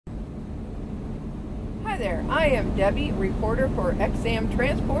there, I am Debbie, reporter for XM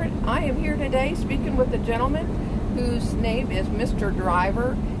Transport. I am here today speaking with a gentleman whose name is Mr.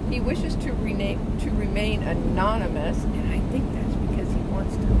 Driver. He wishes to remain anonymous, and I think that's because he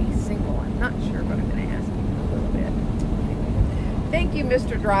wants to be single. I'm not sure, but I'm going to ask him a little bit. Thank you,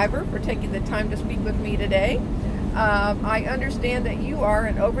 Mr. Driver, for taking the time to speak with me today. I understand that you are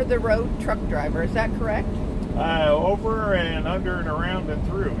an over-the-road truck driver. Is that correct? Over and under and around and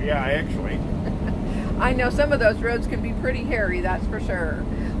through. Yeah, actually. I know some of those roads can be pretty hairy, that's for sure.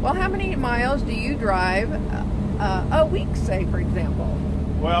 Well, how many miles do you drive a week, say, for example?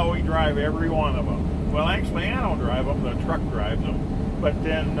 Well, we drive every one of them. Well, actually, I don't drive them. The truck drives them. But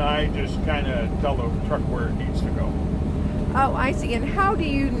then I just kind of tell the truck where it needs to go. Oh, I see. And how do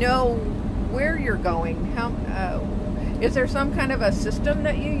you know where you're going? How is there some kind of a system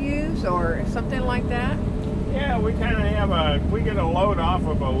that you use or something like that? Yeah, we kind of have we get a load off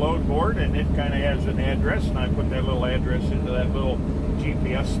of a load board, and it kind of has an address, and I put that little address into that little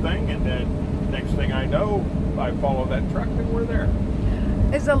GPS thing, and then next thing I know, I follow that truck and we're there.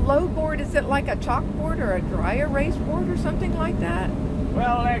 Is a load board, is it like a chalkboard or a dry erase board or something like that?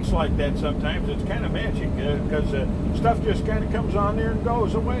 Well, it acts like that sometimes. It's kind of magic because stuff just kind of comes on there and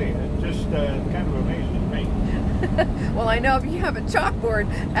goes away. It just kind of amazes me. Well, I know if you have a chalkboard,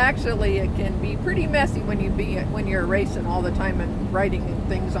 actually it can be pretty messy when you're erasing all the time and writing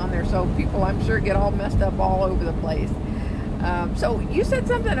things on there. So people, I'm sure, get all messed up all over the place. So you said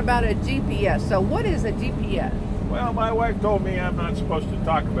something about a GPS. So what is a GPS? Well, my wife told me I'm not supposed to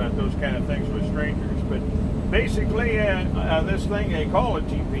talk about those kind of things with strangers, but basically this thing they call a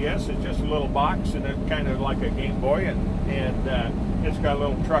GPS is just a little box, and it's kind of like a Game Boy, and it's got a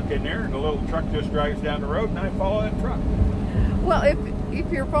little truck in there, and the little truck just drives down the road, and I follow that truck. Well,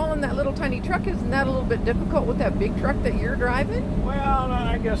 if you're following that little tiny truck, isn't that a little bit difficult with that big truck that you're driving? Well,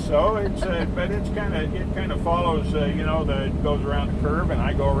 I guess so. It's but it kind of follows. It goes around the curve, and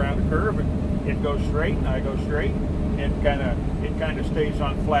I go around the curve, and it goes straight, and I go straight. It kind of stays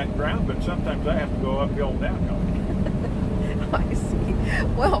on flat ground, but sometimes I have to go uphill and downhill. I see.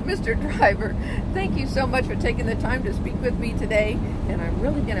 Well, Mr. Driver, thank you so much for taking the time to speak with me today, and I'm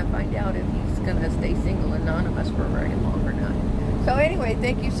really going to find out if he's going to stay single anonymous for very long or not. So anyway,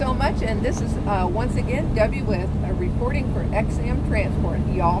 thank you so much, and this is once again Debbie with reporting for XM Transport.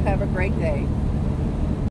 Y'all have a great day.